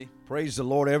Praise the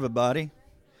Lord, everybody.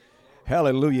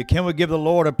 Hallelujah. Can we give the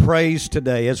Lord a praise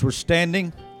today as we're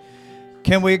standing?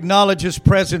 Can we acknowledge His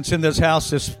presence in this house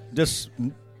this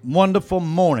wonderful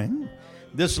morning,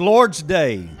 this Lord's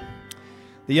Day,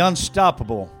 the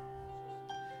unstoppable,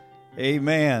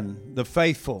 amen, the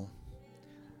faithful,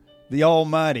 the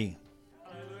almighty.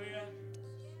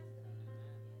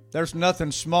 There's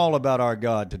nothing small about our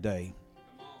God today.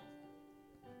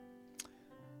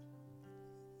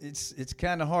 It's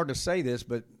kind of hard to say this,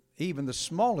 but even the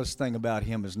smallest thing about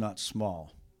Him is not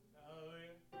small.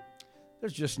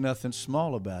 There's just nothing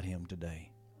small about Him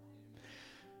today.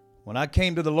 When I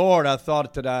came to the Lord, I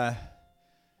thought that I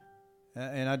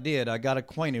got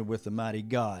acquainted with the mighty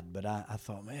God, but I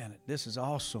thought, man, this is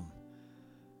awesome.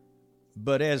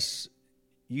 But as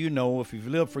you know, if you've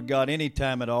lived for God any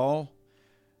time at all,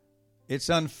 it's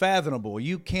unfathomable.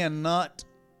 You cannot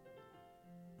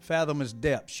fathom His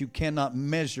depths. You cannot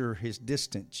measure His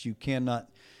distance. You cannot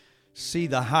see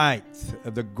the height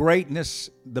of the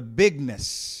greatness, the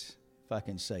bigness, if I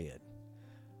can say it,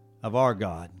 of our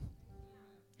God.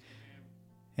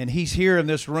 And He's here in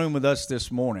this room with us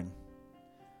this morning.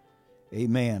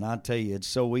 Amen. I tell you, it's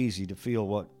so easy to feel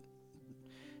what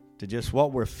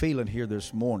we're feeling here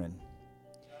this morning.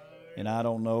 And I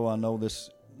don't know, I know this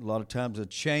a lot of times a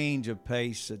change of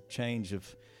pace, a change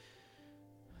of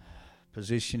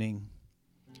positioning,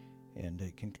 and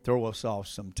it can throw us off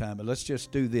sometime. But let's just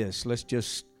do this. Let's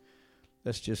just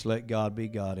let God be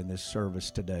God in this service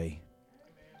today.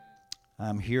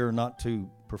 I'm here not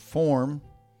to perform,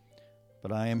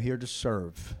 but I am here to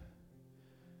serve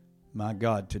my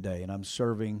God today. And I'm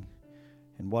serving,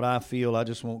 and what I feel, I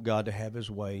just want God to have His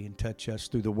way and touch us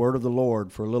through the word of the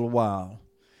Lord for a little while.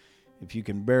 If you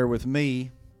can bear with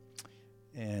me,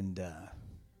 and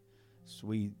so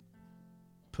we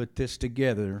put this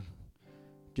together,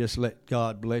 just let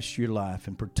God bless your life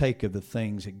and partake of the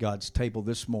things at God's table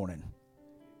this morning.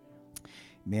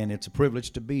 Man, it's a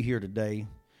privilege to be here today.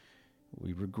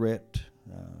 We regret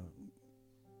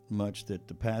much that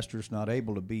the pastor's not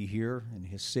able to be here, and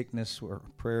his sickness, our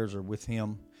prayers are with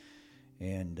him.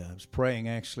 And I was praying,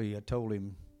 actually, I told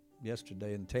him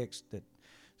yesterday in text that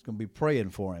I was going to be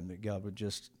praying for him, that God would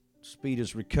just speed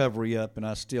his recovery up, and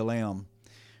I still am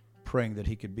praying that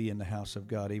he could be in the house of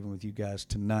God even with you guys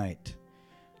tonight.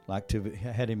 I'd like to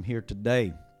have had him here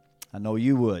today. I know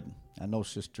you would. I know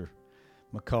Sister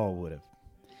McCall would have.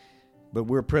 But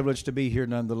we're privileged to be here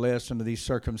nonetheless under these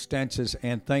circumstances,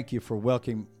 and thank you for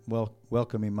welcoming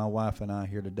my wife and I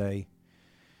here today.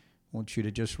 I want you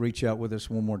to just reach out with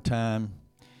us one more time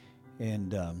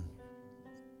and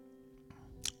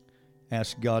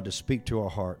ask God to speak to our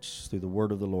hearts through the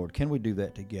word of the Lord. Can we do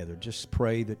that together? Just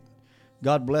pray that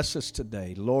God bless us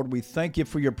today. Lord, we thank you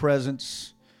for your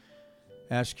presence.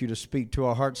 Ask you to speak to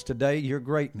our hearts today, your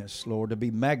greatness, Lord, to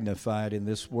be magnified in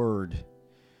this word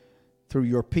through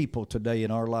your people today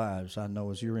in our lives. I know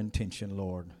is your intention,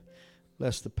 Lord.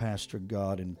 Bless the pastor,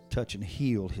 God, and touch and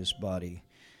heal his body.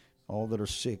 All that are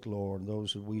sick, Lord,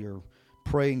 those that we are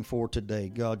praying for today.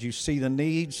 God, you see the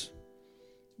needs.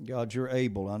 God, you're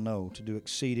able, I know, to do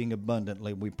exceeding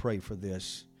abundantly. We pray for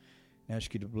this.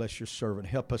 Ask you to bless your servant.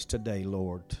 Help us today,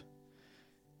 Lord,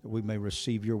 that we may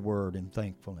receive your word in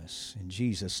thankfulness. In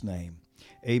Jesus' name,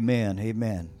 amen,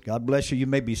 amen. God bless you. You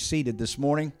may be seated this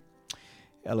morning.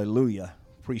 Hallelujah.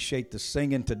 Appreciate the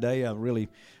singing today. I'm really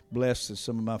blessed that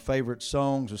some of my favorite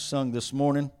songs are sung this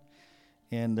morning.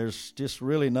 And there's just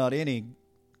really not any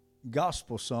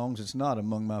gospel songs. It's not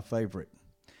among my favorite.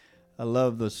 I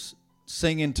love the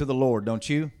singing to the Lord, don't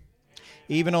you?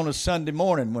 Even on a Sunday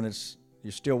morning when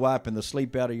you're still wiping the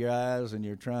sleep out of your eyes and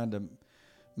you're trying to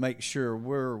make sure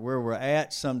where we're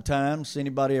at sometimes.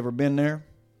 Anybody ever been there?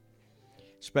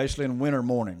 Especially in winter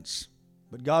mornings.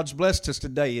 But God's blessed us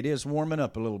today. It is warming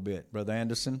up a little bit, Brother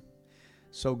Anderson.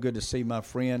 So good to see my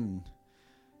friend and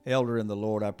elder in the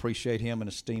Lord. I appreciate him and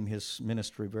esteem his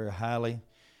ministry very highly.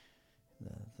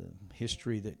 The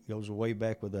history that goes way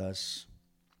back with us.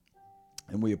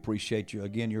 And we appreciate you.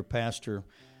 Again, your pastor,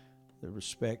 the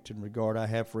respect and regard I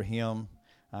have for him,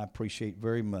 I appreciate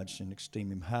very much and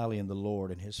esteem him highly in the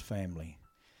Lord and his family.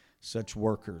 Such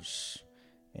workers.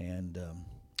 And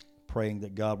praying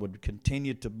that God would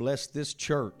continue to bless this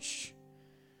church.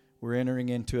 We're entering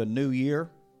into a new year.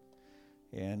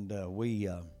 And we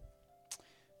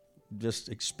just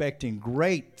expecting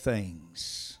great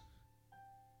things.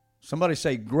 Somebody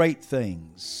say great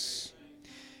things.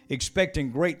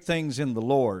 Expecting great things in the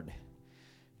Lord.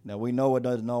 Now we know it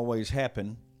doesn't always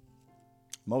happen.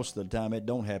 Most of the time it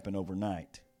don't happen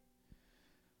overnight.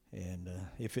 And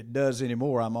if it does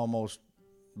anymore, I'm almost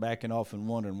backing off and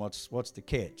wondering what's the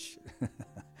catch.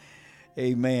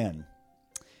 Amen.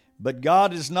 But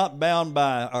God is not bound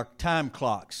by our time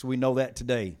clocks. We know that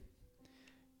today.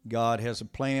 God has a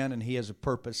plan and He has a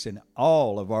purpose in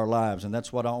all of our lives. And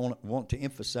that's what I want to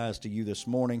emphasize to you this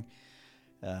morning.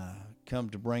 Come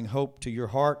to bring hope to your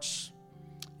hearts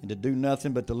and to do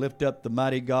nothing but to lift up the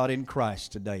mighty God in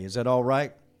Christ today. Is that all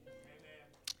right?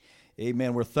 Amen.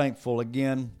 Amen. We're thankful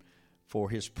again for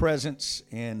His presence.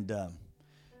 And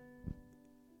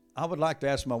I would like to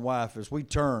ask my wife, as we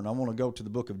turn, I want to go to the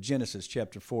book of Genesis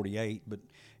chapter 48. But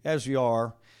as you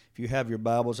are, if you have your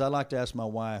Bibles, I'd like to ask my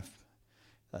wife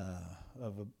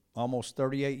of almost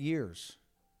 38 years.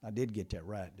 I did get that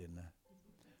right, didn't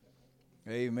I?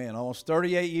 Amen. Almost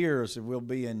 38 years. It will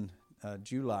be in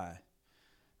July.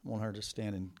 I want her to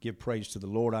stand and give praise to the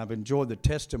Lord. I've enjoyed the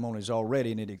testimonies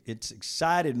already, and it's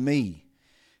excited me.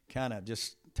 Kind of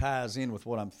just ties in with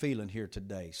what I'm feeling here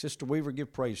today. Sister Weaver,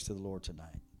 give praise to the Lord today.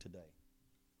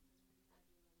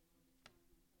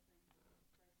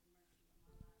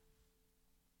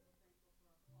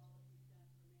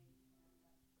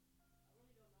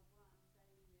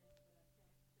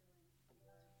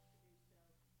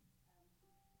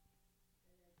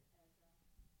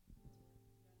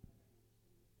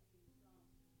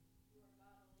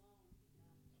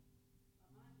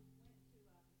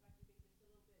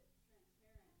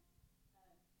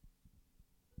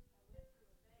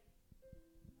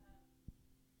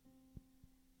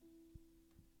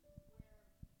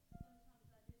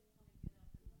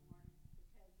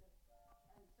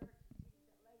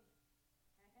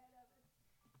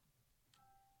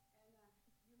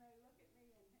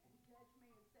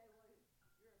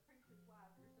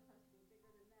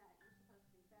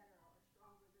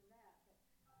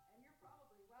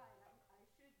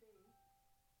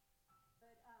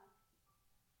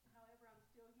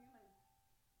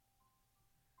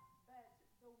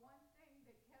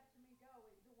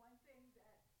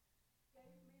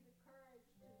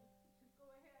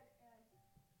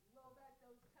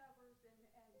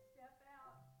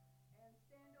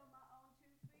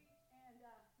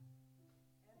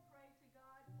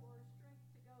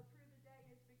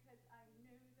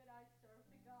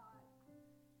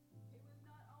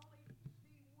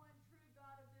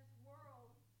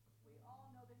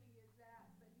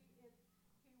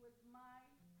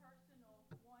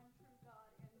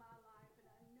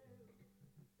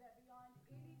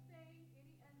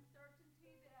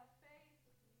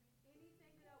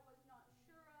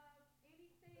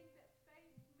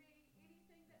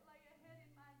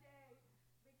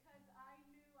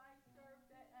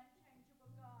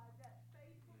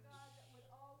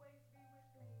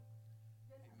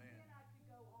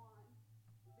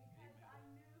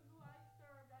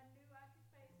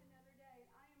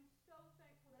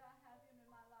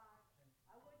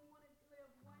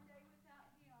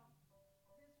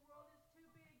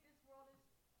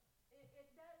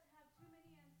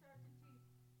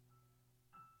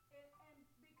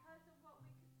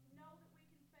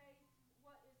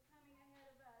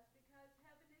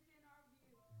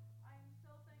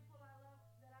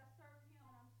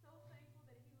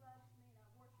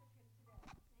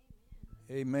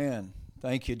 Amen.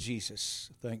 Thank you,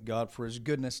 Jesus. Thank God for His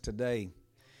goodness today.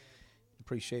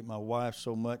 Appreciate my wife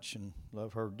so much and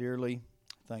love her dearly.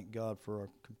 Thank God for our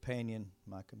companion,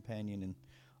 my companion in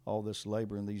all this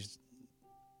labor in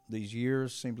these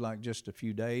years. Seems like just a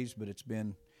few days, but it's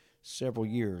been several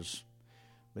years.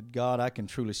 But God, I can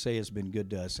truly say, has been good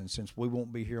to us. And since we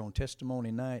won't be here on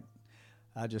testimony night,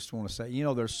 I just want to say,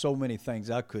 there's so many things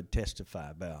I could testify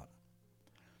about.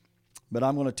 But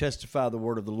I'm going to testify the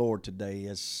word of the Lord today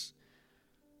as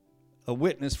a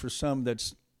witness for some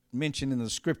that's mentioned in the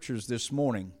scriptures this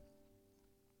morning.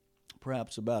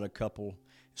 Perhaps about a couple,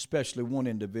 especially one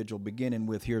individual, beginning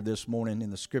with here this morning in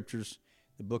the scriptures,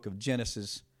 the book of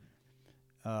Genesis.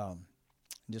 I'm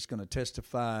just going to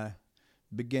testify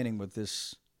beginning with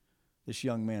this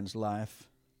young man's life.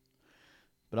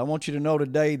 But I want you to know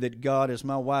today that God, as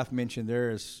my wife mentioned,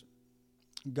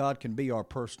 God can be our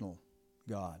personal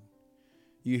God.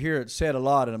 You hear it said a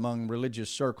lot among religious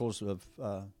circles of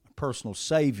a personal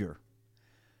Savior.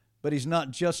 But He's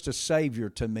not just a Savior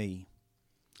to me.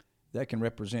 That can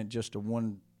represent just a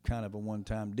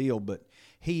one-time deal. But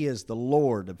He is the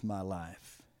Lord of my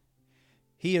life.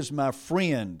 He is my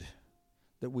friend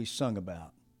that we sung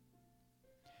about.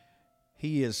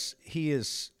 He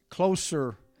is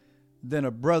closer than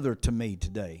a brother to me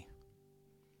today.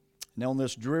 Now on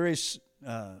this dreary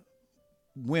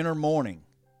winter morning,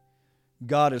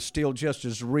 God is still just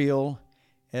as real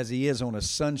as He is on a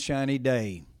sunshiny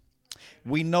day.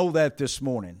 We know that this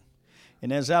morning.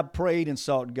 And as I prayed and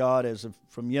sought God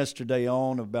from yesterday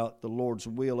on about the Lord's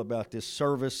will about this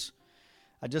service,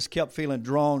 I just kept feeling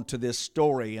drawn to this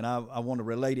story, and I want to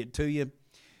relate it to you.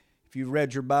 If you've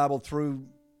read your Bible through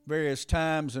various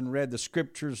times and read the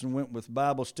Scriptures and went with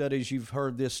Bible studies, you've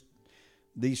heard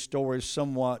these stories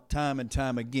somewhat time and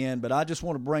time again. But I just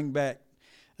want to bring back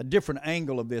a different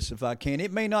angle of this if I can.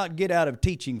 It may not get out of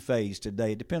teaching phase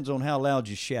today. It depends on how loud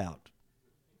you shout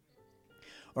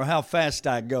or how fast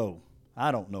I go.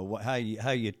 I don't know how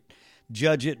you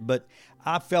judge it, but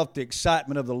I felt the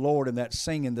excitement of the Lord in that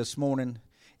singing this morning.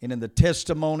 And in the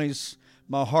testimonies,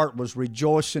 my heart was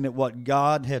rejoicing at what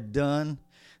God had done,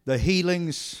 the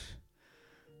healings,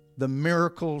 the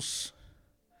miracles.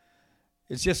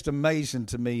 It's just amazing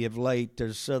to me of late.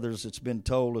 There's others that's been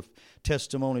told of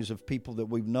testimonies of people that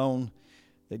we've known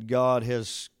that God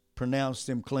has pronounced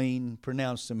them clean,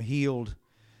 pronounced them healed.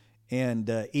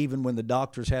 And even when the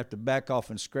doctors have to back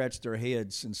off and scratch their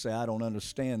heads and say, I don't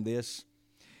understand this.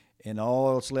 And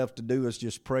all that's left to do is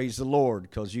just praise the Lord,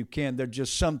 because you can. There are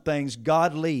just some things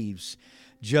God leaves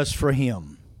just for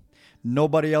Him.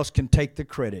 Nobody else can take the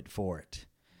credit for it.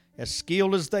 As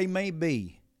skilled as they may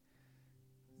be,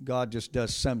 God just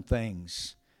does some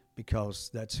things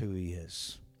because that's who He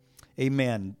is.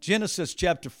 Amen. Genesis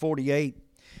chapter 48.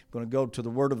 I'm going to go to the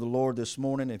word of the Lord this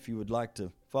morning if you would like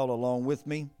to follow along with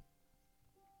me.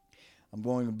 I'm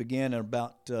going to begin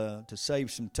about to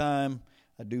save some time.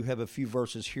 I do have a few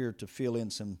verses here to fill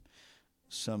in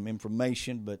some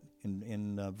information, but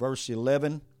in verse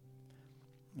 11,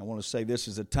 I want to say this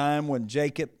is a time when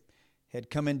Jacob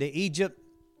had come into Egypt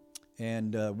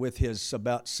and with his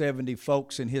about 70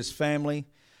 folks in his family.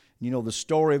 You know, the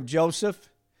story of Joseph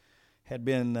had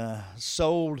been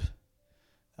sold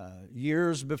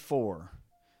years before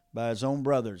by his own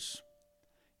brothers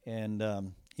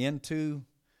and into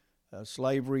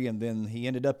slavery, and then he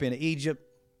ended up in Egypt.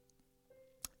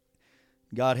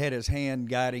 God had His hand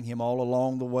guiding him all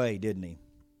along the way, didn't He?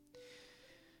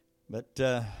 But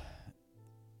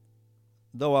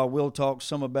though I will talk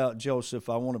some about Joseph,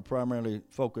 I want to primarily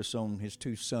focus on his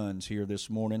two sons here this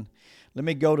morning. Let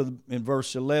me go to in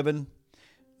verse 11.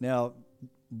 Now,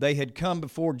 they had come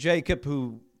before Jacob,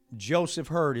 who Joseph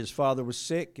heard his father was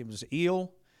sick, he was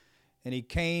ill, and he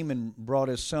came and brought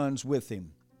his sons with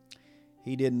him.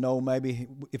 He didn't know maybe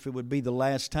if it would be the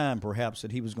last time, perhaps,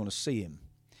 that he was going to see him.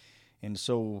 And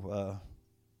so,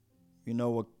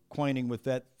 acquainting with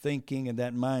that thinking and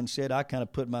that mindset, I kind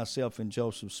of put myself in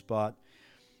Joseph's spot.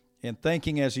 And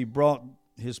thinking as he brought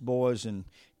his boys and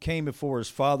came before his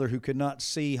father, who could not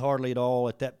see hardly at all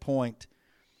at that point,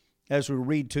 as we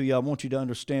read to you, I want you to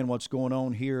understand what's going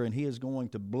on here. And he is going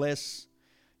to bless,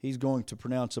 he's going to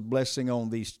pronounce a blessing on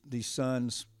these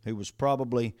sons, who was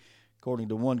probably, according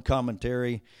to one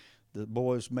commentary, the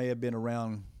boys may have been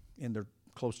around in their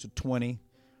close to 20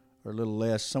 or a little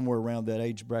less, somewhere around that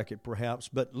age bracket perhaps.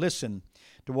 But listen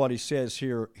to what he says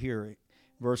here.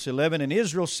 Verse 11, and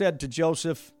Israel said to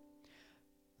Joseph,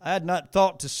 I had not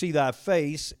thought to see thy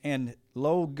face, and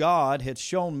lo, God had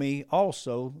shown me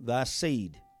also thy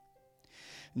seed.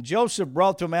 And Joseph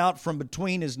brought them out from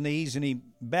between his knees, and he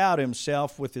bowed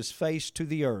himself with his face to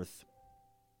the earth.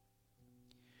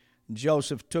 And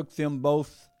Joseph took them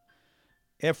both,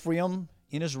 Ephraim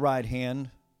in his right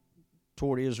hand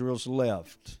toward Israel's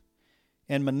left,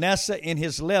 and Manasseh in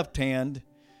his left hand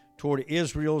toward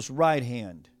Israel's right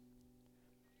hand,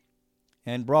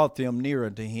 and brought them nearer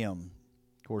to him.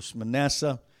 Of course,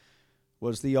 Manasseh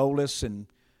was the oldest,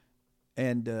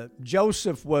 and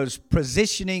Joseph was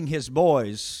positioning his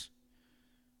boys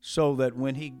so that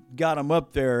when he got them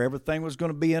up there, everything was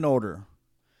going to be in order.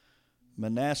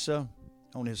 Manasseh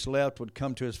on his left would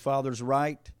come to his father's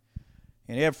right,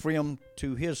 and Ephraim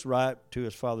to his right, to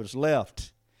his father's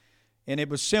left. And it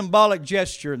was symbolic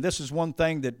gesture, and this is one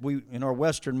thing that we, in our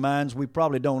Western minds, we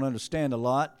probably don't understand a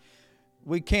lot.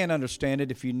 We can understand it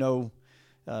if you know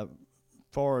as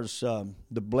far as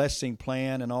the blessing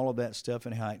plan and all of that stuff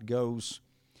and how it goes.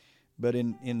 But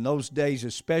in those days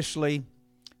especially,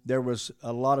 there was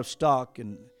a lot of stock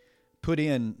and put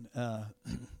into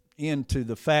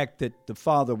the fact that the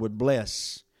father would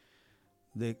bless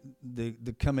the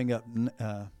coming up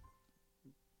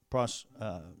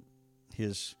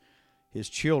his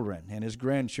children and his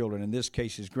grandchildren, in this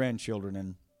case his grandchildren.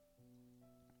 And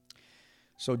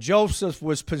so Joseph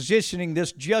was positioning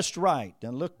this just right.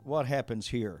 And look what happens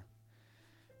here.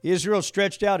 Israel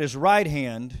stretched out his right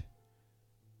hand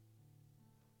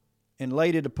and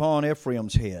laid it upon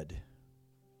Ephraim's head,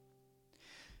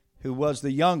 who was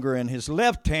the younger, and his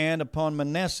left hand upon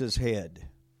Manasseh's head,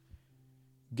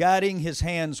 guiding his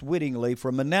hands wittingly,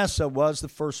 for Manasseh was the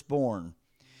firstborn.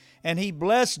 And he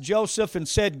blessed Joseph and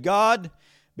said, God,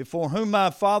 before whom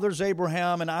my fathers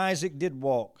Abraham and Isaac did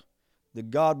walk, the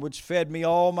God which fed me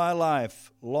all my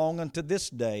life, long unto this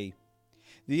day.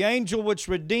 The angel which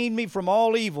redeemed me from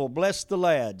all evil, bless the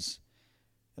lads,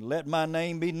 and let my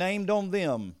name be named on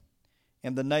them,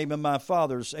 and the name of my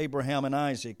fathers, Abraham and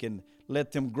Isaac, and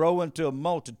let them grow into a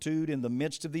multitude in the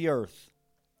midst of the earth.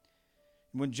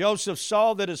 When Joseph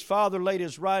saw that his father laid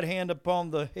his right hand upon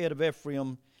the head of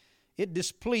Ephraim, it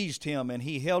displeased him, and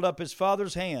he held up his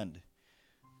father's hand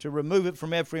to remove it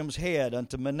from Ephraim's head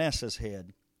unto Manasseh's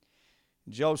head.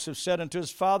 Joseph said unto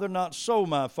his father, Not so,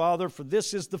 my father, for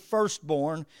this is the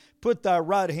firstborn. Put thy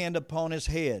right hand upon his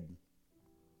head.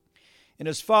 And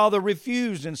his father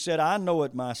refused and said, I know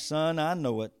it, my son, I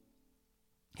know it.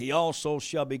 He also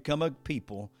shall become a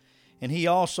people, and he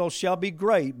also shall be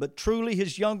great. But truly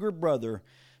his younger brother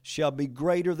shall be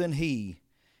greater than he,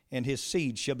 and his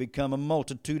seed shall become a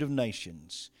multitude of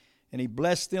nations. And he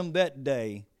blessed them that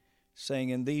day, saying,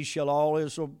 In these shall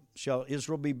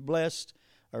Israel be blessed,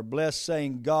 or blessed,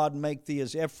 saying, God make thee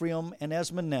as Ephraim and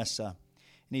as Manasseh.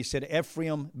 And he said,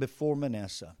 Ephraim before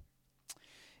Manasseh.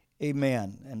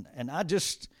 Amen. And I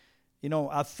just,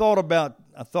 I thought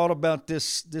about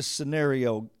this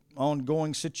scenario,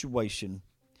 ongoing situation,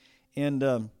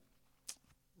 and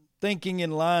thinking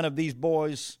in line of these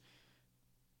boys,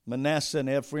 Manasseh and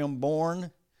Ephraim, born.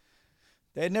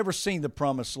 They had never seen the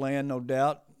promised land, no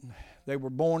doubt. They were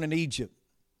born in Egypt.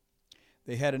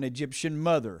 They had an Egyptian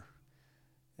mother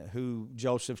who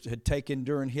Joseph had taken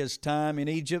during his time in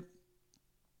Egypt.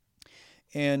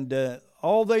 And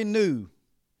all they knew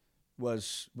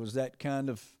was that kind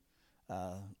of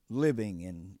living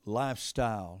and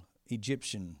lifestyle,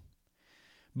 Egyptian.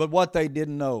 But what they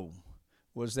didn't know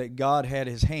was that God had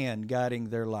his hand guiding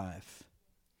their life.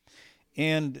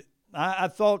 And I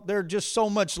thought they're just so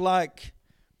much like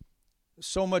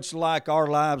our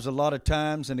lives a lot of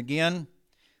times. And again,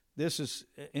 this is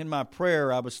in my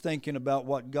prayer, I was thinking about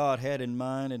what God had in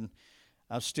mind, and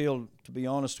I still, to be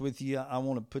honest with you, I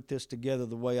want to put this together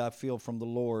the way I feel from the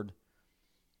Lord.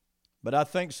 But I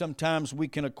think sometimes we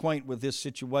can acquaint with this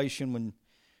situation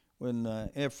when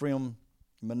Ephraim,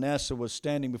 Manasseh was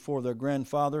standing before their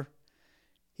grandfather.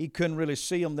 He couldn't really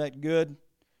see them that good,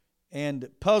 and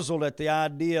puzzled at the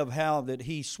idea of how that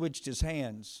he switched his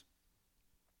hands,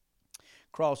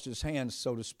 crossed his hands,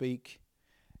 so to speak,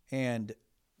 and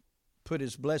put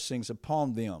his blessings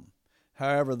upon them.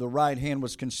 However, the right hand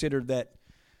was considered that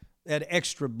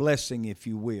extra blessing, if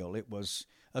you will. It was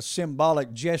a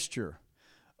symbolic gesture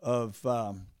of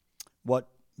what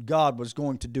God was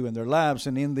going to do in their lives.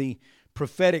 And in the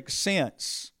prophetic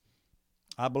sense,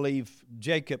 I believe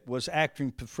Jacob was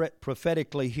acting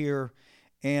prophetically here,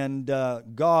 and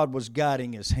God was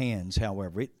guiding his hands,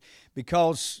 however.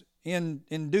 Because in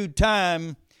due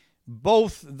time,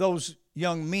 both those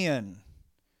young men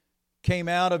came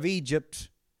out of Egypt.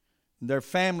 Their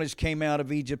families came out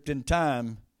of Egypt in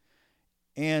time.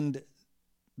 And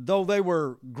though they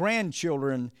were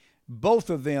grandchildren, both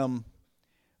of them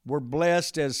were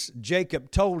blessed, as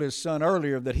Jacob told his son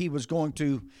earlier that he was going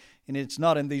to, and it's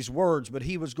not in these words, but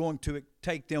he was going to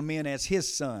take them in as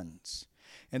his sons.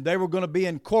 And they were going to be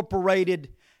incorporated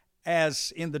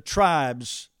as in the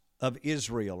tribes of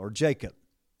Israel or Jacob.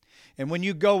 And when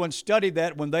you go and study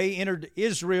that, when they entered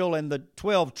Israel and the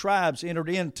 12 tribes entered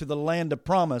into the land of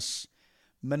promise,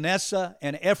 Manasseh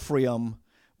and Ephraim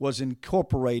was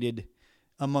incorporated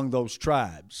among those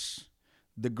tribes,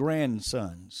 the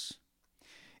grandsons.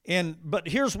 But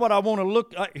here's what I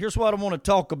want to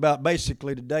talk about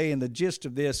basically today, and the gist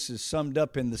of this is summed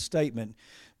up in the statement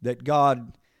that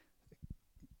God,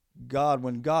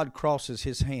 when God crosses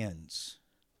his hands,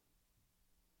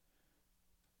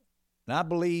 and I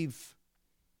believe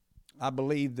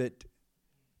that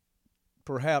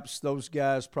perhaps those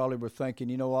guys probably were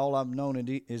thinking, all I've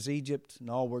known is Egypt, and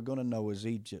all we're going to know is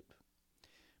Egypt.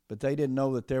 But they didn't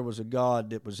know that there was a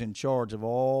God that was in charge of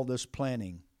all this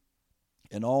planning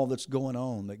and all that's going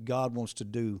on that God wants to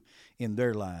do in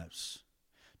their lives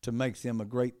to make them a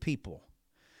great people.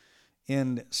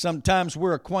 And sometimes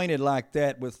we're acquainted like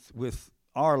that with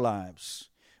our lives.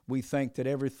 We think that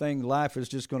life is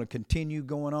just going to continue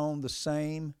going on the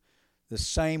same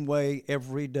way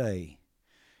every day.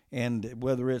 And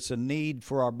whether it's a need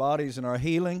for our bodies and our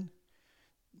healing,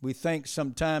 we think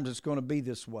sometimes it's going to be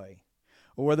this way.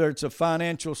 Or whether it's a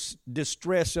financial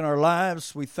distress in our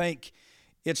lives, we think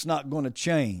it's not going to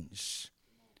change.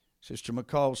 Sister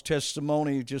McCall's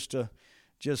testimony, just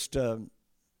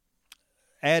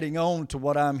adding on to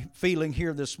what I'm feeling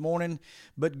here this morning.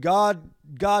 But God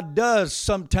does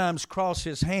sometimes cross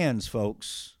his hands,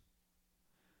 folks.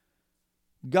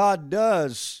 God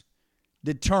does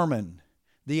determine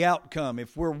the outcome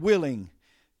if we're willing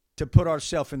to put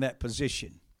ourselves in that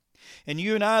position. And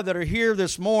you and I that are here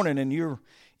this morning and you're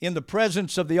in the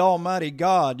presence of the Almighty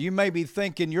God, you may be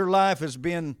thinking your life has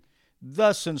been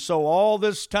thus and so all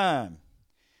this time.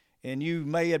 And you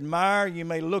may admire, you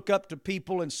may look up to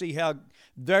people and see how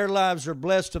their lives are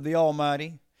blessed of the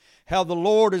Almighty, how the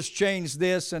Lord has changed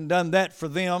this and done that for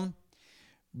them,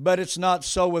 but it's not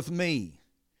so with me.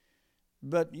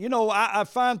 But, you know, I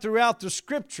find throughout the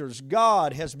Scriptures,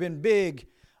 God has been big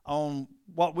on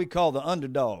what we call the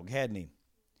underdog, hadn't He?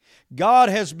 God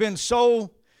has been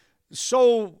so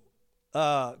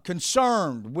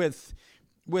concerned with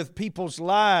people's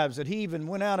lives that He even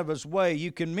went out of His way.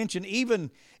 You can mention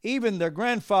even their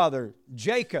grandfather,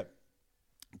 Jacob,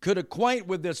 could acquaint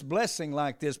with this blessing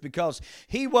like this because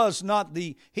he was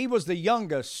the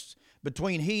youngest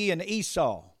between he and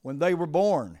Esau when they were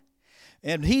born.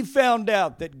 And he found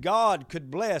out that God could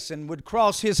bless and would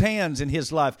cross His hands in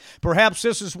his life. Perhaps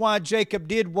this is why Jacob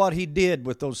did what he did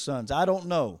with those sons. I don't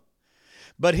know.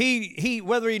 But he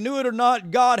whether he knew it or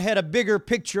not, God had a bigger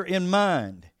picture in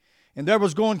mind. And there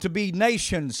was going to be a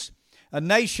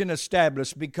nation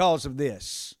established because of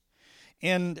this.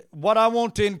 And what I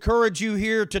want to encourage you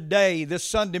here today, this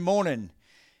Sunday morning,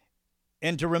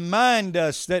 and to remind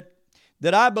us that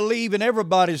I believe in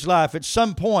everybody's life at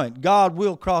some point God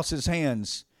will cross His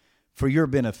hands for your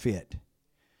benefit.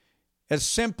 As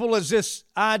simple as this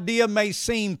idea may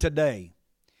seem today,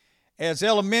 as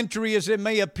elementary as it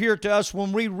may appear to us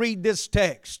when we read this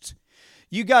text,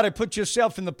 you got to put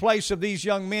yourself in the place of these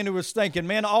young men who was thinking,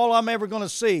 man, all I'm ever going to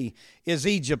see is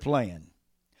Egypt land.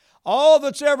 All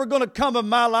that's ever going to come of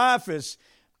my life is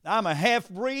I'm a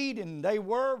half-breed, and they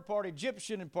were part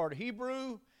Egyptian and part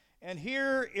Hebrew. And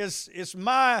here is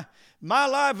my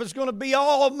life is going to be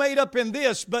all made up in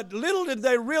this. But little did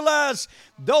they realize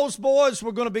those boys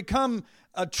were going to become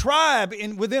a tribe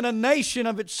within a nation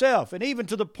of itself. And even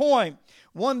to the point,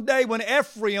 one day when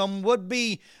Ephraim would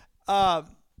be, will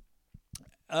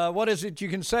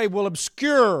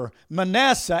obscure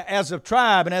Manasseh as a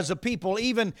tribe and as a people.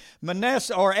 Even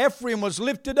Manasseh or Ephraim was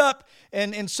lifted up.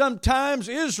 And sometimes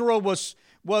Israel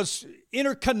was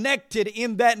interconnected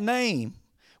in that name.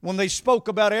 When they spoke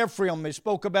about Ephraim, they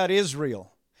spoke about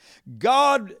Israel.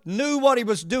 God knew what He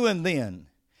was doing then.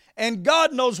 And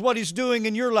God knows what He's doing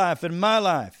in your life and my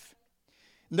life.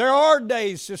 There are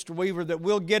days, Sister Weaver, that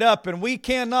we'll get up and we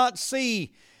cannot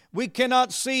see.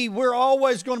 We're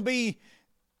always going to be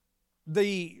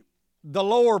the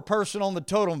lower person on the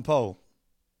totem pole.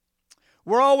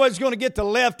 We're always going to get the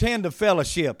left hand of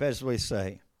fellowship, as we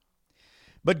say.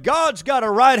 But God's got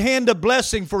a right hand of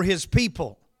blessing for His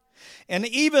people. And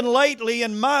even lately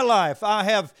in my life, I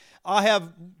have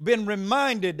been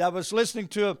reminded. I was listening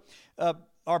to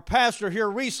our pastor here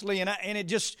recently, and it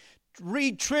just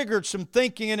re-triggered some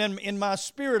thinking in my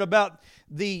spirit about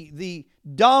the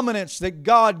dominance that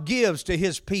God gives to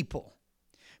His people.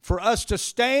 For us to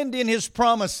stand in His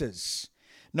promises,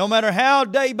 no matter how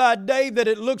day by day that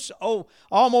it looks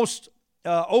almost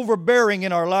overbearing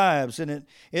in our lives, and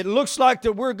it looks like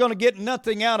that we're going to get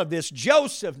nothing out of this.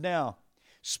 Joseph now.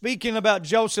 Speaking about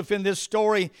Joseph in this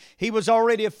story, he was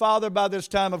already a father by this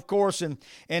time, of course, and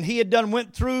he had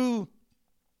went through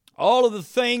all of the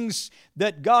things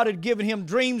that God had given him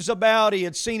dreams about. He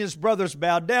had seen his brothers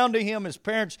bow down to him, his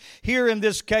parents, here in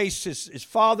this case, his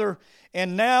father.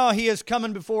 And now he is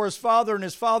coming before his father, and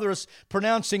his father is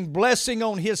pronouncing blessing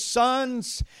on his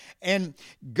sons. And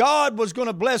God was going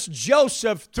to bless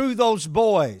Joseph through those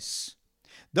boys.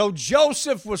 Though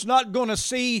Joseph was not going to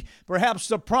see perhaps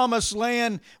the promised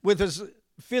land with his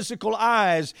physical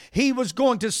eyes, he was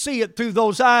going to see it through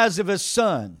those eyes of his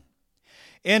son.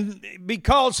 And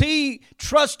because he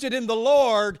trusted in the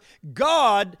Lord,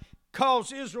 God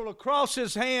caused Israel to cross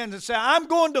His hands and say, I'm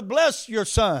going to bless your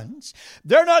sons.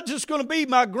 They're not just going to be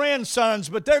my grandsons,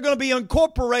 but they're going to be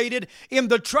incorporated in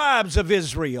the tribes of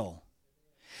Israel.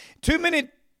 Too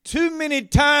many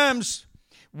times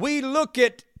we look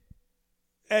at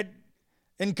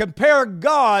and compare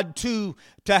God to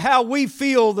how we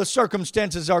feel the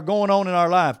circumstances are going on in our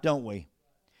life, don't we?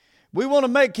 We want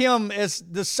to make Him as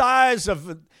the size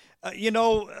of,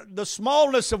 the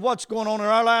smallness of what's going on in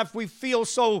our life. We feel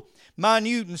so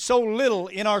minute and so little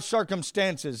in our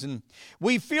circumstances. And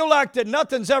we feel like that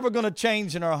nothing's ever going to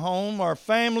change in our home, our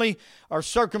family, our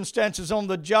circumstances on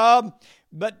the job.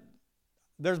 But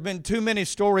there's been too many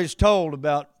stories told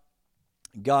about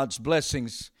God's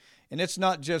blessings. And it's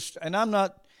not just, and I'm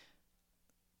not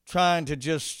trying to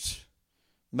just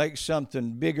make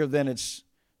something bigger than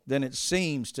it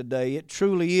seems today. It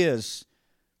truly is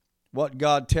what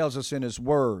God tells us in His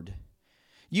Word.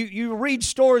 You read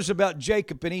stories about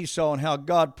Jacob and Esau and how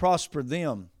God prospered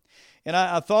them. And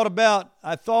I thought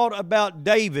about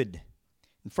David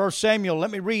in 1 Samuel.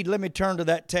 Let me turn to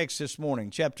that text this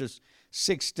morning, chapter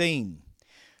 16,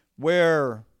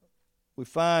 where we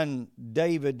find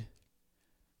David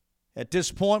at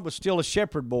this point was still a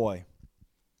shepherd boy.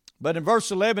 But in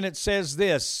verse 11 it says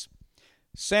this: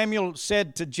 Samuel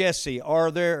said to Jesse,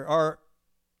 Are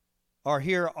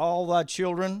here all thy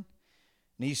children?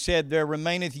 And he said, There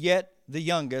remaineth yet the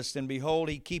youngest, and behold,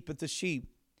 he keepeth the sheep.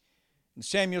 And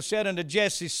Samuel said unto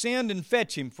Jesse, Send and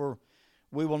fetch him, for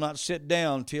we will not sit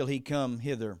down till he come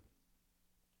hither.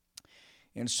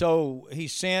 And so he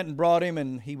sent and brought him,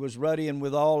 and he was ruddy and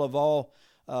withal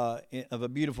of a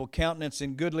beautiful countenance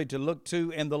and goodly to look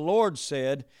to. And the Lord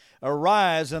said,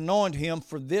 Arise, anoint him,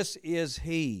 for this is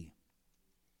he.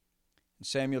 And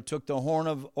Samuel took the horn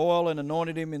of oil and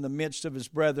anointed him in the midst of his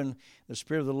brethren. The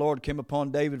Spirit of the Lord came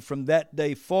upon David from that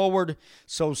day forward.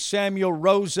 So Samuel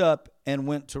rose up and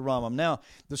went to Ramah. Now,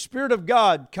 the Spirit of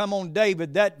God come on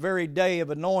David that very day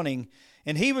of anointing,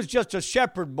 and he was just a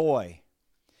shepherd boy.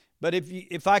 But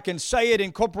if I can say it,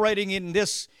 incorporating it in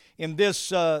this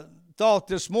thought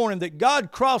this morning, that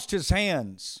God crossed his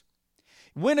hands,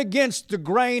 went against the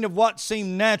grain of what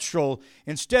seemed natural.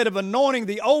 Instead of anointing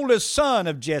the oldest son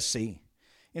of Jesse,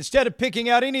 instead of picking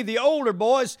out any of the older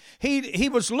boys, he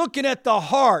was looking at the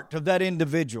heart of that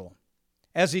individual,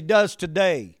 as he does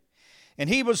today. And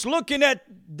he was looking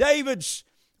at David's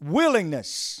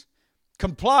willingness,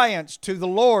 compliance to the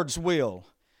Lord's will.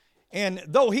 And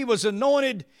though he was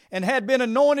anointed and had been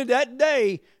anointed that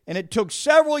day, and it took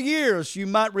several years, you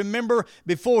might remember,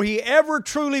 before he ever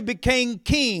truly became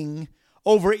king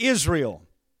over Israel.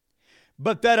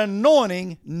 But that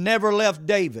anointing never left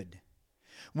David.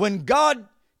 When God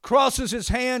crosses his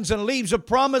hands and leaves a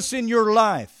promise in your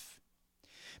life,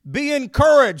 be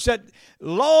encouraged that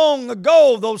long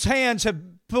ago those hands have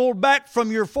pulled back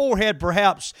from your forehead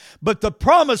perhaps, but the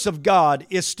promise of God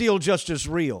is still just as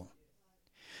real.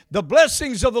 The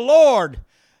blessings of the Lord,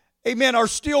 amen, are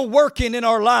still working in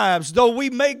our lives, though we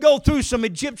may go through some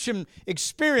Egyptian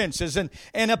experiences and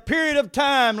a period of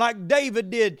time like David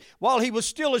did while he was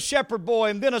still a shepherd boy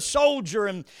and then a soldier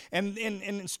and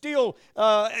still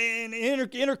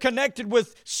interconnected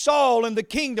with Saul and the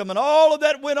kingdom, and all of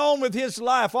that went on with his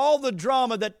life, all the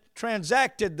drama that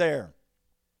transacted there.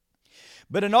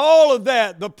 But in all of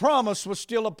that, the promise was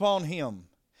still upon him.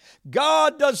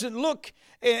 God doesn't look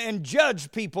and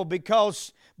judge people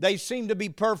because they seem to be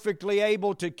perfectly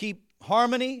able to keep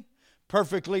harmony,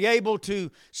 perfectly able to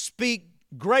speak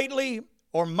greatly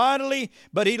or mightily,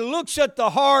 but He looks at the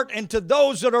heart, and to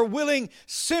those that are willing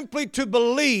simply to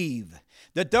believe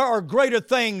that there are greater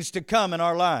things to come in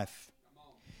our life.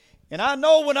 And I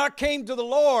know when I came to the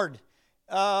Lord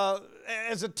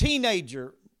as a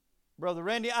teenager, Brother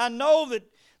Randy, I know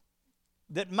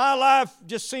that my life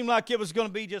just seemed like it was going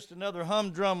to be just another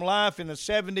humdrum life in the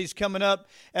 70s coming up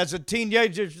as a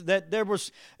teenager, that there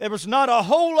was not a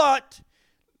whole lot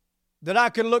that I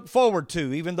could look forward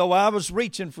to, even though I was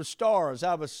reaching for stars.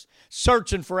 I was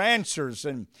searching for answers.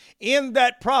 And in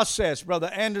that process, Brother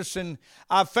Anderson,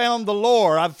 I found the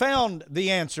Lord. I found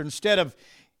the answer. Instead of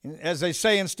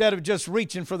just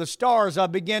reaching for the stars, I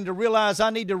began to realize I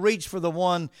need to reach for the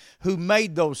one who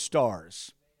made those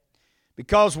stars.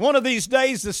 Because one of these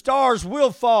days the stars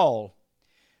will fall.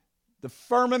 The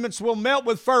firmaments will melt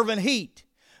with fervent heat.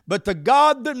 But the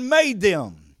God that made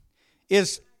them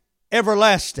is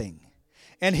everlasting.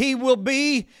 And He will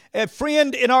be a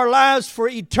friend in our lives for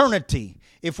eternity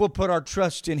if we'll put our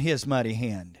trust in His mighty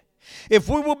hand. If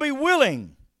we will be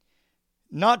willing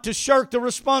not to shirk the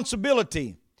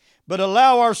responsibility, but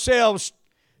allow ourselves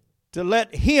to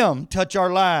let Him touch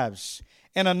our lives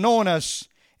and anoint us,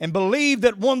 and believe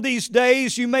that one of these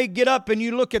days you may get up and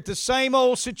you look at the same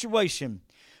old situation.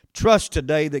 Trust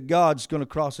today that God's going to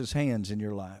cross His hands in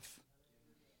your life.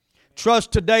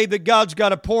 Trust today that God's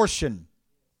got a portion.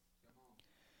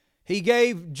 He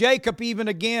gave Jacob, even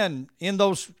again in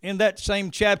that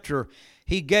same chapter,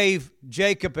 He gave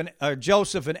Joseph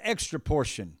an extra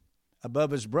portion above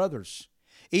his brothers,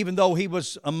 even though he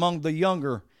was among the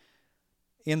younger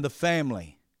in the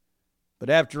family. But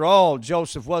after all,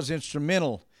 Joseph was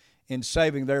instrumental in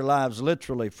saving their lives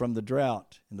literally from the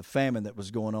drought and the famine that was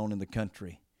going on in the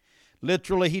country.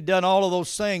 Literally, He done all of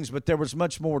those things, but there was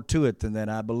much more to it than that,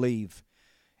 I believe.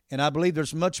 And I believe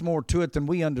there's much more to it than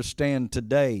we understand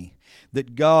today,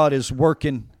 that God is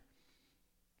working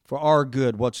for our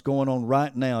good, what's going on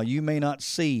right now. You may not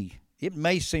see. It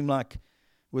may seem like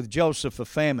with Joseph a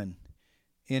famine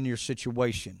in your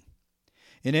situation.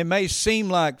 And it may seem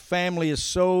like family is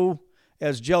so,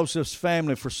 as Joseph's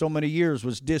family for so many years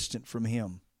was distant from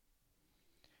him.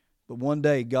 But one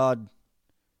day God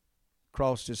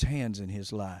crossed His hands in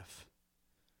his life.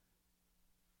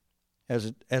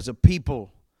 As a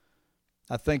people,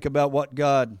 I think about what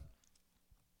God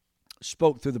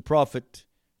spoke through the prophet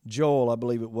Joel, I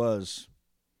believe it was,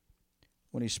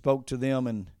 when he spoke to them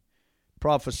and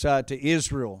prophesied to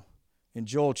Israel in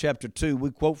Joel chapter 2.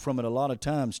 We quote from it a lot of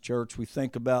times, church. We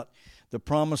think about the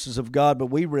promises of God, but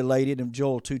we relate it in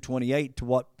Joel 2:28 to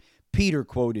what Peter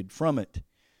quoted from it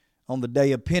on the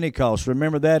day of Pentecost.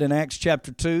 Remember that in Acts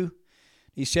chapter 2?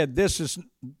 He said,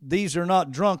 these are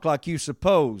not drunk like you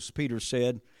suppose, Peter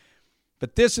said,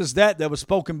 but this is that was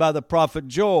spoken by the prophet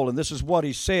Joel. And this is what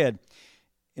he said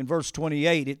in verse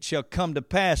 28, it shall come to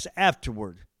pass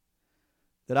afterward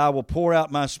that I will pour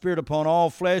out my Spirit upon all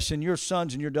flesh, and your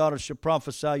sons and your daughters shall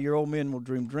prophesy, your old men will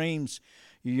dream dreams,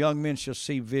 your young men shall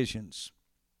see visions.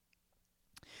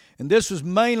 And this was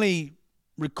mainly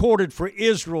recorded for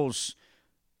Israel's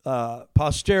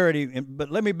posterity. But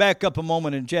let me back up a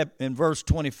moment in verse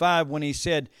 25 when he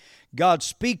said, God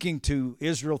speaking to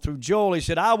Israel through Joel, he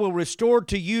said, I will restore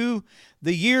to you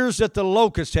the years that the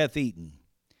locust hath eaten,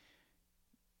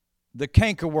 the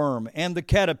cankerworm and the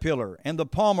caterpillar and the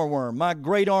palmer worm, my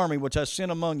great army which I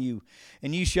sent among you.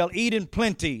 And ye shall eat in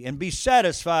plenty and be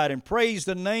satisfied, and praise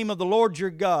the name of the Lord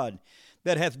your God,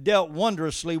 that hath dealt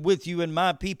wondrously with you, and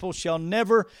my people shall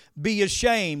never be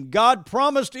ashamed. God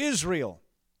promised Israel.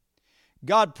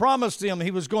 God promised them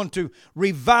He was going to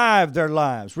revive their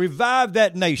lives, revive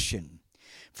that nation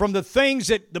from the things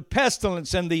that the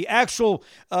pestilence and the actual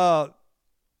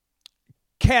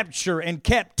capture and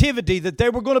captivity that they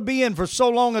were going to be in for so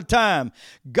long a time.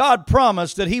 God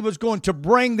promised that He was going to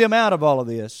bring them out of all of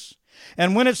this.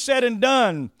 And when it's said and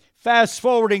done, fast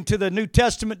forwarding to the New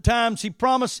Testament times, He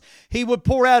promised He would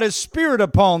pour out His Spirit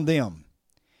upon them.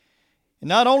 And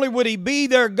not only would He be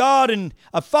their God and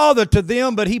a Father to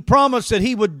them, but He promised that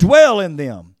He would dwell in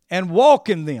them and walk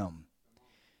in them.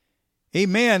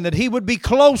 Amen. That He would be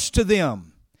close to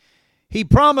them. He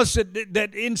promised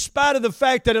that in spite of the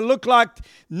fact that it looked like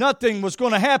nothing was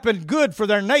going to happen good for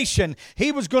their nation,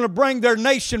 He was going to bring their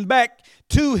nation back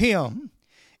to Him.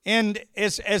 And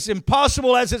as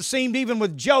impossible as it seemed even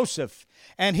with Joseph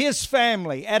and his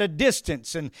family at a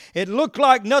distance, and it looked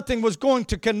like nothing was going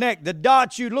to connect. The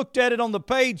dots, you looked at it on the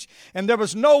page, and there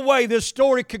was no way this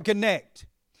story could connect.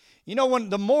 You know,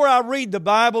 the more I read the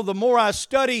Bible, the more I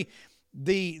study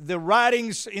the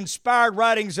writings, inspired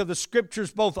writings of the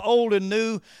Scriptures, both old and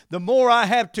new, the more I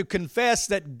have to confess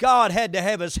that God had to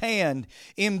have His hand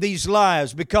in these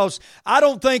lives, because I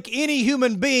don't think any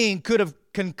human being could have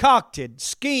concocted,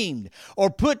 schemed, or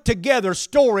put together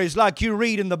stories like you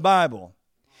read in the Bible.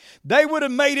 They would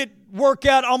have made it work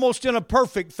out almost in a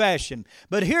perfect fashion.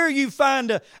 But here you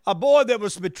find a boy that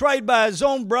was betrayed by his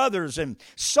own brothers and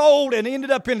sold and ended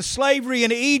up in slavery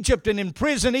in Egypt and in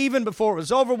prison even before it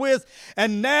was over with.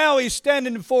 And now he's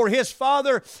standing before his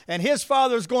father, and his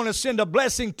father is going to send a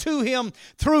blessing to him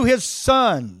through his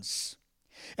sons.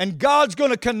 And God's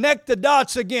going to connect the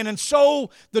dots again. And so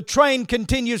the train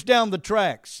continues down the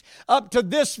tracks. Up to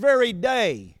this very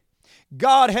day,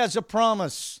 God has a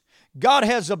promise. God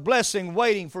has a blessing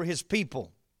waiting for His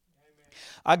people. Amen.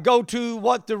 I go to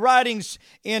what the writings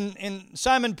in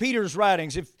Simon Peter's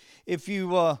writings, if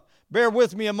you bear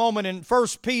with me a moment, in 1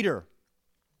 Peter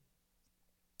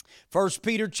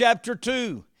chapter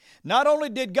 2. Not only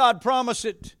did God promise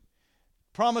it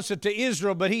to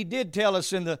Israel, but He did tell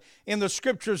us in the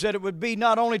Scriptures that it would be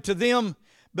not only to them,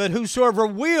 but whosoever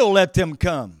will, let them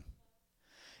come.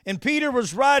 And Peter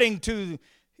was writing to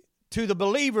the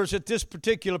believers at this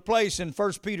particular place in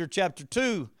 1 Peter chapter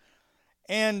 2.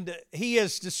 And he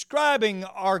is describing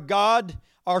our God,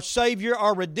 our Savior,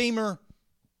 our Redeemer.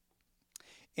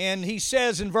 And he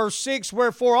says in verse 6,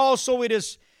 wherefore also it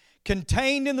is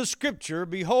contained in the Scripture,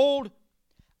 behold,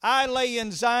 I lay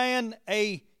in Zion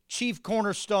a chief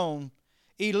cornerstone,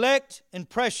 elect and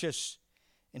precious,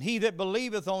 and he that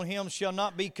believeth on Him shall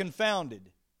not be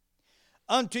confounded.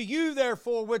 Unto you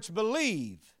therefore which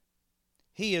believe,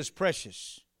 He is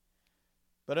precious.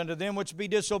 But unto them which be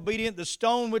disobedient, the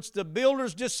stone which the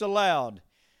builders disallowed,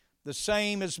 the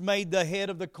same is made the head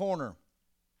of the corner,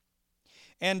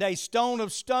 and a stone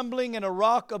of stumbling and a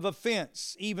rock of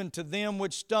offense, even to them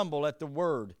which stumble at the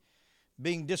word,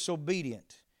 being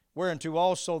disobedient, whereunto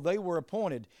also they were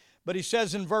appointed. But he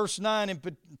says in verse 9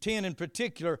 and 10 in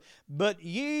particular, but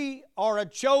ye are a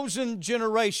chosen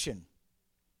generation,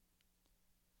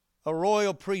 a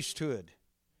royal priesthood,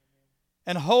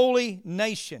 an holy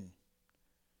nation,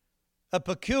 a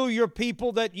peculiar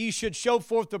people, that ye should show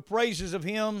forth the praises of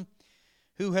Him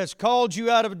who has called you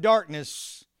out of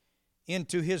darkness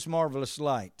into His marvelous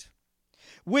light,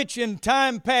 which in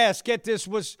time past, get this,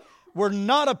 was were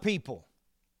not a people,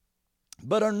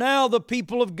 but are now the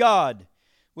people of God,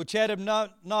 which had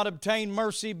not obtained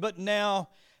mercy, but now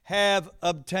have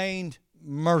obtained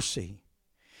mercy.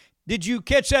 Did you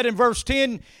catch that in verse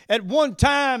 10? At one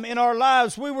time in our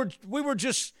lives,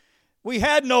 we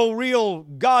had no real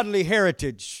godly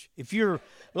heritage. If you're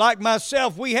like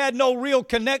myself, we had no real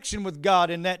connection with God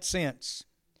in that sense.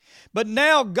 But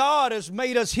now God has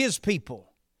made us His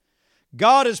people.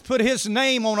 God has put His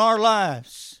name on our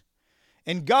lives.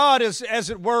 And God is, as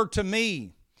it were, to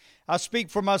me. I speak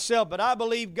for myself, but I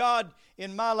believe God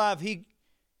in my life,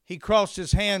 He crossed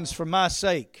His hands for my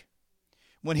sake.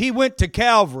 When He went to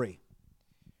Calvary,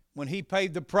 when He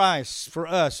paid the price for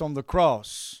us on the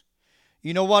cross,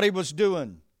 you know what He was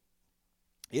doing?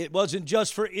 It wasn't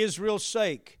just for Israel's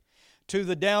sake, to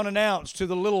the down and outs, to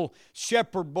the little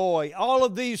shepherd boy. All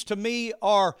of these to me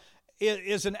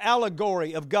is an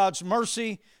allegory of God's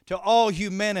mercy to all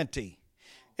humanity.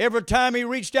 Every time He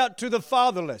reached out to the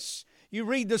fatherless, you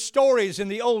read the stories in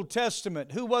the Old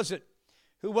Testament. Who was it?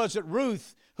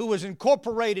 Ruth, who was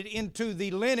incorporated into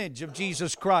the lineage of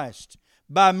Jesus Christ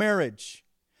by marriage.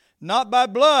 Not by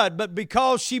blood, but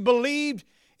because she believed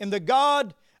in the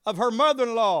God of her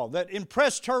mother-in-law that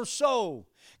impressed her soul.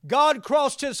 God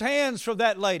crossed His hands for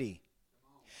that lady.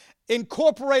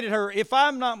 Incorporated her. If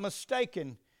I'm not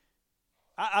mistaken,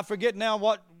 I forget now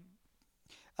what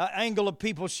angle of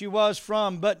people she was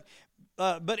from, but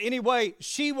anyway,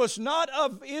 she was not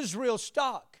of Israel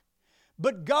stock.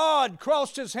 But God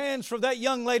crossed His hands for that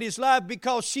young lady's life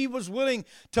because she was willing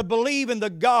to believe in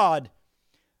the God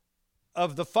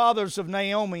of the fathers of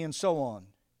Naomi and so on.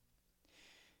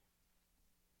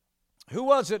 Who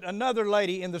was it? Another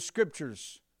lady in the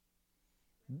Scriptures.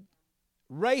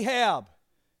 Rahab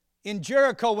in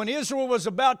Jericho when Israel was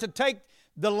about to take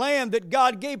the land that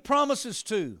God gave promises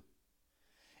to.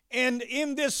 And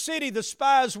in this city, the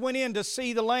spies went in to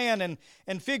see the land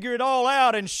and figure it all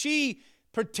out, and she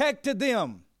protected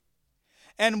them.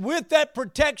 And with that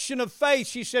protection of faith,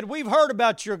 she said, "We've heard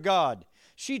about your God."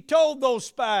 She told those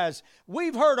spies,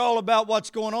 "We've heard all about what's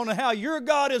going on and how your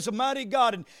God is a mighty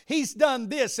God, and He's done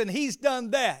this and He's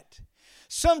done that."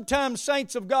 Sometimes,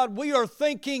 saints of God, we are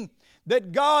thinking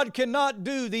that God cannot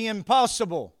do the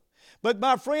impossible. But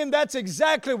my friend, that's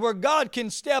exactly where God can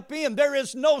step in. There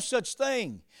is no such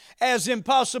thing as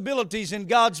impossibilities in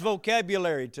God's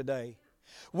vocabulary today.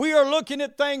 We are looking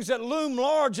at things that loom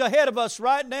large ahead of us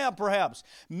right now, perhaps.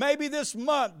 Maybe this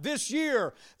month, this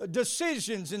year,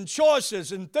 decisions and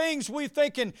choices and things we're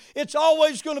thinking it's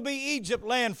always going to be Egypt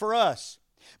land for us.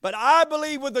 But I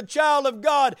believe with the child of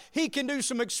God, He can do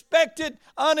some expected,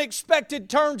 unexpected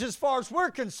turns as far as we're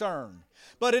concerned.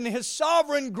 But in His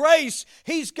sovereign grace,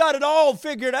 He's got it all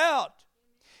figured out.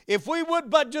 If we would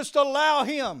but just allow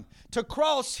Him to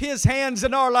cross His hands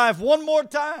in our life one more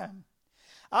time.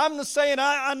 I'm not saying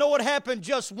I know it happened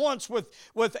just once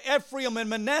with Ephraim and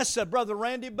Manasseh, Brother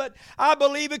Randy, but I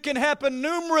believe it can happen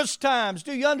numerous times.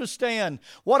 Do you understand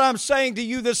what I'm saying to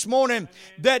you this morning?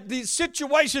 That the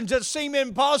situations that seem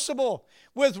impossible,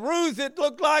 with Ruth, it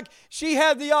looked like she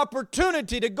had the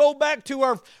opportunity to go back to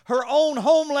her own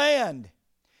homeland.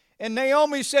 And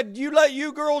Naomi said, "You let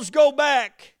you girls go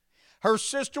back." Her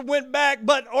sister went back,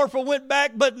 Orpah went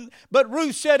back, but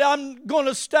Ruth said, "I'm going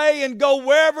to stay and go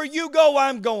wherever you go,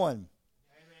 I'm going.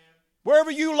 Amen.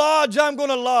 Wherever you lodge, I'm going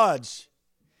to lodge.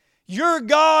 Your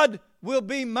God will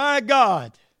be my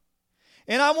God."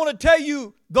 And I want to tell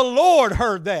you, the Lord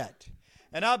heard that.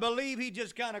 And I believe He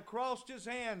just kind of crossed His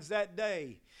hands that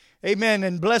day. Amen.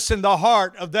 And blessing the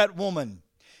heart of that woman.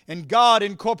 And God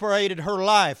incorporated her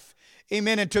life,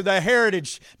 amen, into the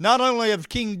heritage, not only of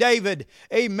King David,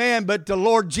 amen, but the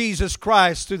Lord Jesus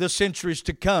Christ through the centuries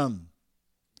to come.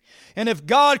 And if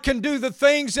God can do the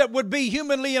things that would be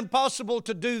humanly impossible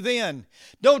to do then,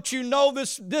 don't you know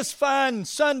this fine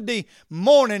Sunday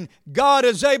morning, God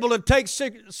is able to take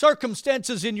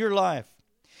circumstances in your life.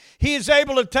 He is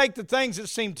able to take the things that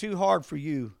seem too hard for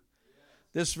you.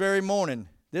 This very morning,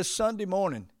 this Sunday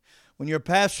morning, when your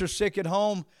pastor's sick at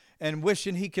home and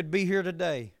wishing he could be here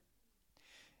today,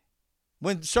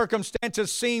 when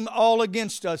circumstances seem all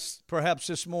against us, perhaps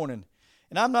this morning.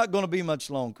 And I'm not going to be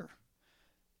much longer.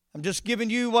 I'm just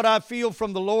giving you what I feel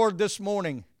from the Lord this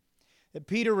morning. That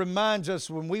Peter reminds us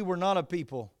when we were not a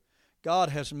people, God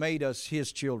has made us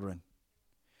His children.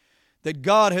 That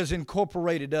God has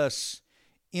incorporated us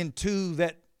into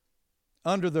that,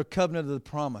 under the covenant of the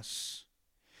promise.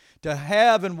 To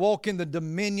have and walk in the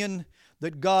dominion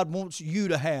that God wants you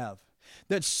to have.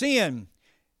 That sin,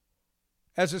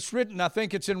 as it's written, I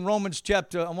think it's in Romans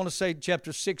chapter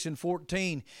 6 and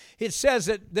 14. It says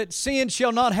that sin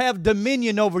shall not have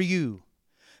dominion over you,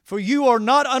 For you are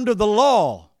not under the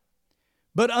law,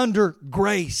 but under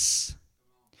grace.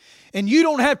 And you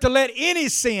don't have to let any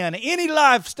sin, any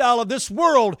lifestyle of this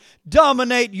world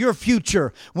dominate your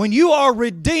future. When you are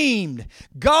redeemed,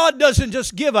 God doesn't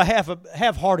just give a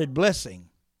half-hearted blessing,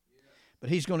 but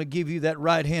He's going to give you that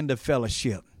right hand of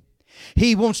fellowship.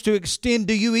 He wants to extend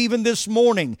to you even this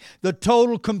morning the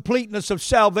total completeness of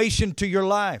salvation to your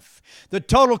life, the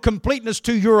total completeness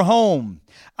to your home.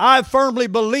 I firmly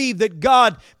believe that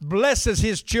God blesses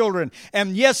His children.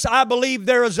 And yes, I believe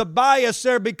there is a bias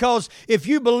there, because if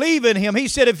you believe in Him, He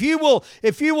said, if you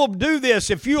will do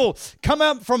this, if you'll come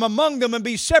out from among them and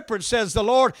be separate, says the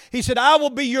Lord, He said, I will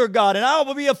be your God and I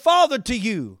will be a father to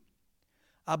you.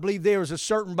 I believe there is a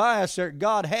certain bias that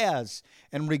God has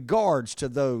in regards to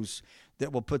those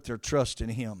that will put their trust in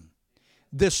Him.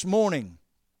 This morning,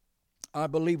 I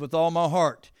believe with all my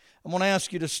heart, I want to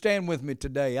ask you to stand with me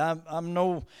today.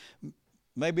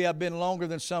 Maybe I've been longer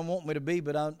than some want me to be,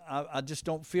 but I just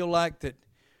don't feel like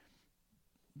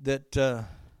that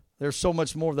there's so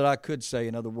much more that I could say,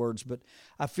 in other words. But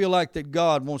I feel like that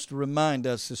God wants to remind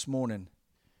us this morning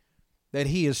that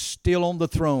He is still on the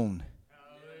throne.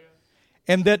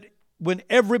 And that when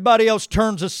everybody else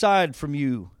turns aside from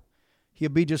you, He'll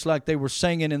be just like they were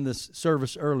singing in the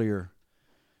service earlier,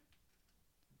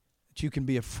 that you can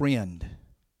be a friend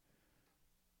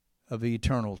of the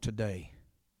eternal today.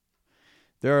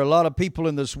 There are a lot of people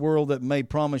in this world that may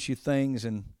promise you things,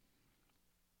 and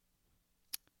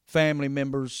family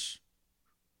members,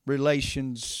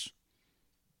 relations,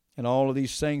 and all of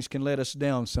these things can let us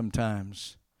down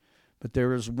sometimes. But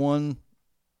there is one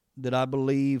that I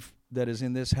believe that is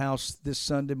in this house this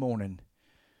Sunday morning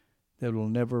that will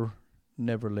never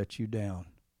let you down.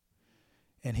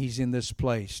 And He's in this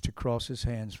place to cross His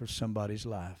hands for somebody's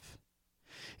life.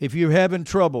 If you're having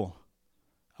trouble,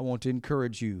 I want to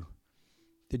encourage you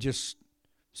to just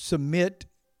submit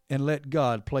and let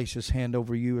God place His hand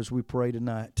over you as we pray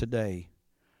today.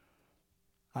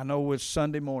 I know it's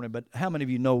Sunday morning, but how many of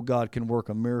you know God can work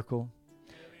a miracle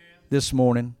this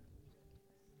morning?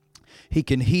 He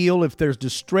can heal if there's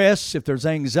distress, if there's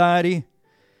anxiety,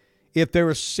 if there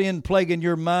is sin plaguing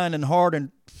your mind and heart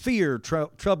and fear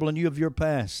troubling you of your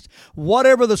past.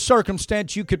 Whatever the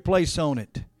circumstance you could place on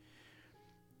it,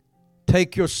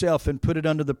 take yourself and put it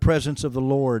under the presence of the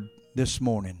Lord this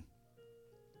morning.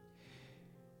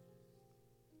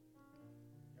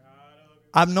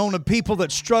 I've known of people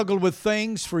that struggled with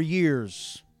things for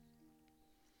years,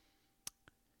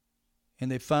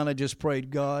 and they finally just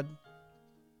prayed, God,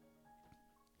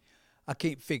 I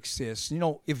can't fix this. You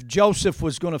know, if Joseph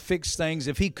was going to fix things,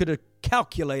 if he could have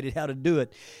calculated how to do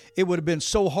it, it would have been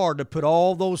so hard to put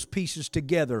all those pieces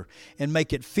together and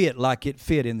make it fit like it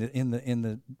fit in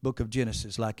the book of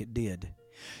Genesis, like it did.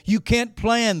 You can't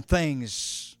plan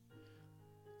things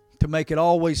to make it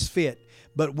always fit,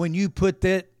 but when you put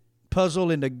that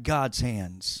puzzle into God's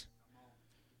hands,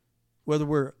 whether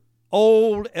we're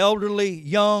old, elderly,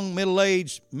 young,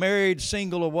 middle-aged, married,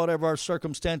 single, or whatever our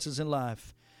circumstances in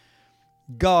life,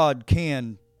 God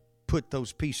can put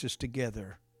those pieces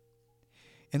together.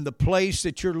 And the place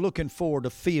that you're looking for to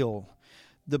fill,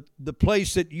 the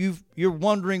place that you're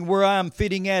wondering where I'm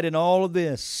fitting at in all of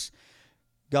this,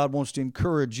 God wants to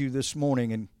encourage you this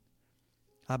morning. And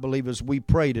I believe as we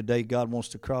pray today, God wants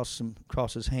to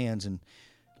cross His hands and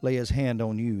lay His hand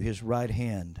on you, His right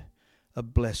hand, a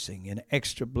blessing, an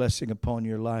extra blessing upon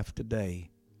your life today,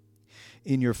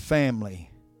 in your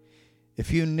family.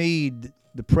 If you need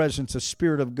the presence, the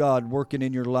Spirit of God working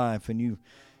in your life, and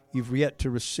you've yet to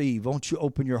receive, won't you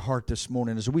open your heart this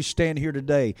morning? As we stand here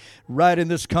today, right in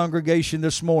this congregation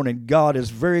this morning, God is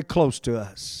very close to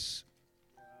us.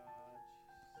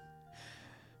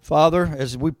 Father,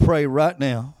 as we pray right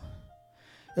now,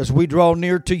 as we draw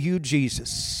near to you,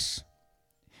 Jesus,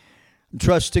 I'm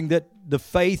trusting that the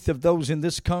faith of those in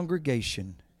this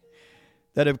congregation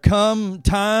that have come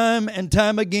time and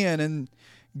time again, and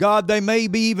God, they may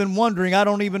be even wondering, I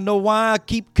don't even know why I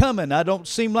keep coming. I don't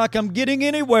seem like I'm getting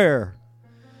anywhere.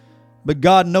 But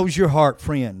God knows your heart,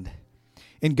 friend.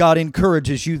 And God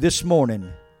encourages you this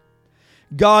morning.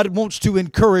 God wants to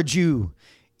encourage you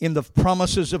in the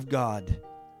promises of God.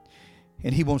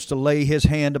 And He wants to lay His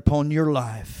hand upon your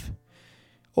life.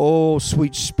 Oh,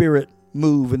 sweet Spirit,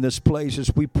 move in this place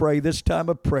as we pray this time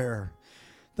of prayer.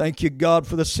 Thank you, God,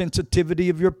 for the sensitivity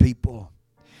of your people.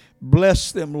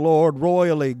 Bless them, Lord,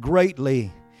 royally,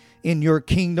 greatly in your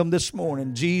kingdom this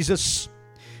morning. Jesus,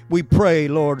 we pray,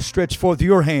 Lord, stretch forth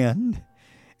your hand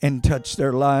and touch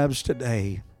their lives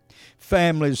today.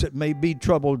 Families that may be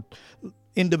troubled,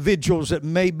 individuals that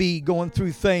may be going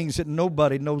through things that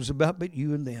nobody knows about but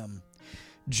you and them.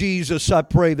 Jesus, I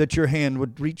pray that your hand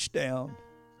would reach down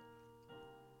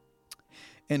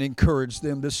and encourage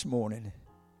them this morning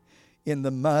in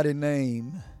the mighty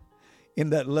name,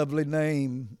 in that lovely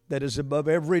name that is above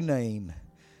every name,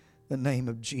 the name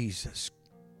of Jesus.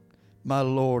 My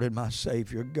Lord and my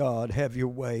Savior, God, have your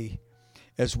way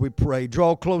as we pray.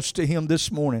 Draw close to him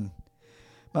this morning.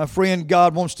 My friend,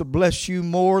 God wants to bless you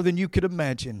more than you could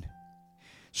imagine,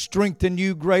 strengthen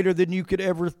you greater than you could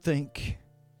ever think.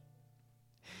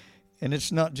 And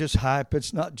it's not just hype,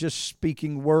 it's not just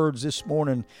speaking words this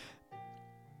morning,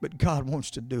 but God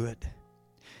wants to do it.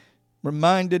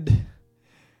 Reminded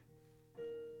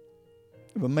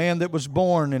of a man that was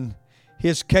born in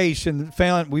his case, and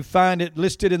we find it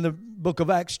listed in the book of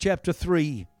Acts chapter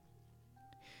 3.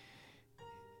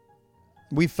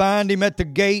 We find him at the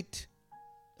gate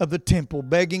of the temple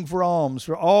begging for alms.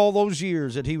 For all those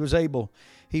years that he was able,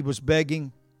 he was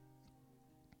begging.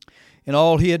 And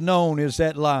all he had known is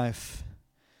that life.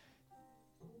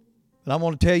 But I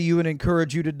want to tell you and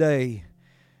encourage you today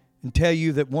and tell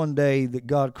you that one day that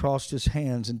God crossed his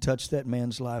hands and touched that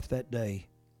man's life that day.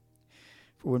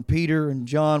 For when Peter and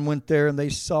John went there and they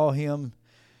saw him,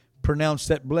 pronounced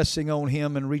that blessing on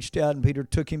him and reached out and Peter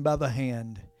took him by the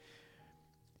hand,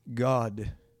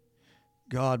 God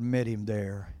met him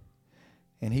there.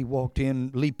 And he walked in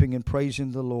leaping and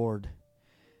praising the Lord.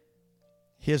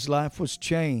 His life was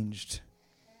changed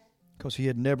because he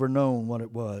had never known what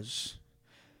it was.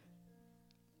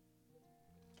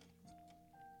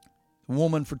 The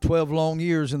woman for 12 long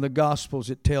years in the Gospels,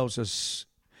 it tells us,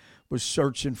 was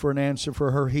searching for an answer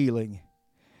for her healing.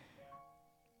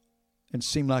 It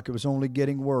seemed like it was only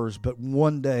getting worse. But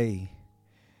one day,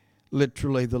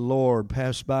 literally the Lord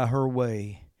passed by her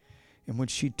way. And when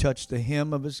she touched the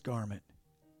hem of his garment,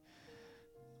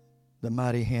 the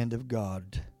mighty hand of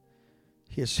God,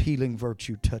 his healing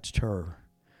virtue touched her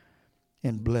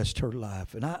and blessed her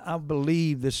life. And I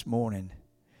believe this morning,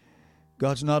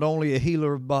 God's not only a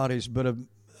healer of bodies, but a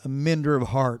mender of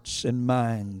hearts and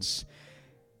minds,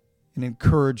 an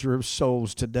encourager of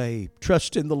souls today.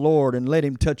 Trust in the Lord and let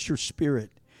him touch your spirit.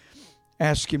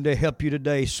 Ask him to help you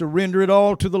today. Surrender it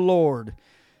all to the Lord.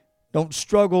 Don't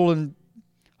struggle and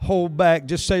hold back.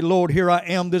 Just say, Lord, here I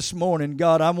am this morning.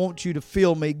 God, I want you to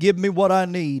fill me. Give me what I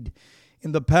need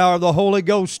in the power of the Holy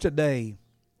Ghost today.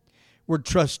 We're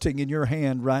trusting in your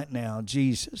hand right now,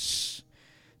 Jesus.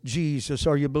 Jesus,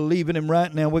 are you believing him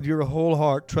right now with your whole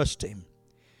heart? Trust him.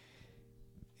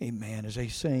 Amen. As they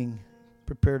sing,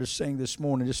 prepare to sing this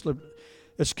morning,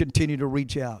 let's continue to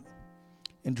reach out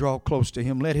and draw close to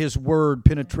him. Let his word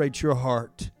penetrate your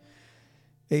heart.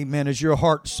 Amen. As your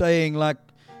heart saying like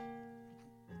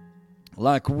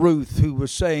Ruth, who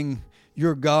was saying,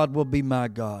 your God will be my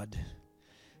God,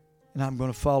 and I'm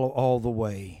going to follow all the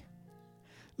way.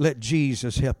 Let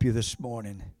Jesus help you this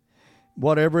morning.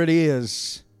 Whatever it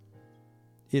is,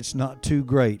 it's not too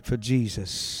great for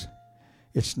Jesus.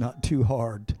 It's not too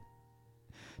hard.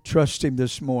 Trust him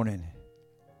this morning.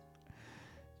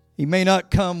 He may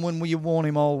not come when you want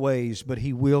him always, but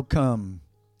he will come.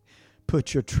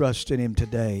 Put your trust in him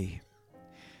today.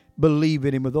 Believe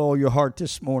in him with all your heart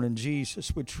this morning.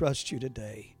 Jesus, we trust you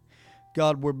today.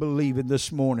 God, we're believing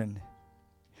this morning.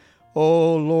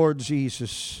 Oh, Lord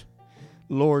Jesus.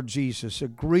 Lord Jesus,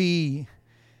 agree.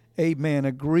 Amen.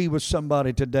 Agree with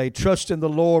somebody today. Trust in the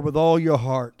Lord with all your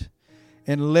heart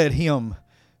and let him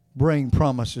bring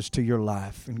promises to your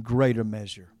life in greater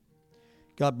measure.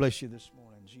 God bless you this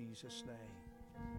morning in Jesus' name.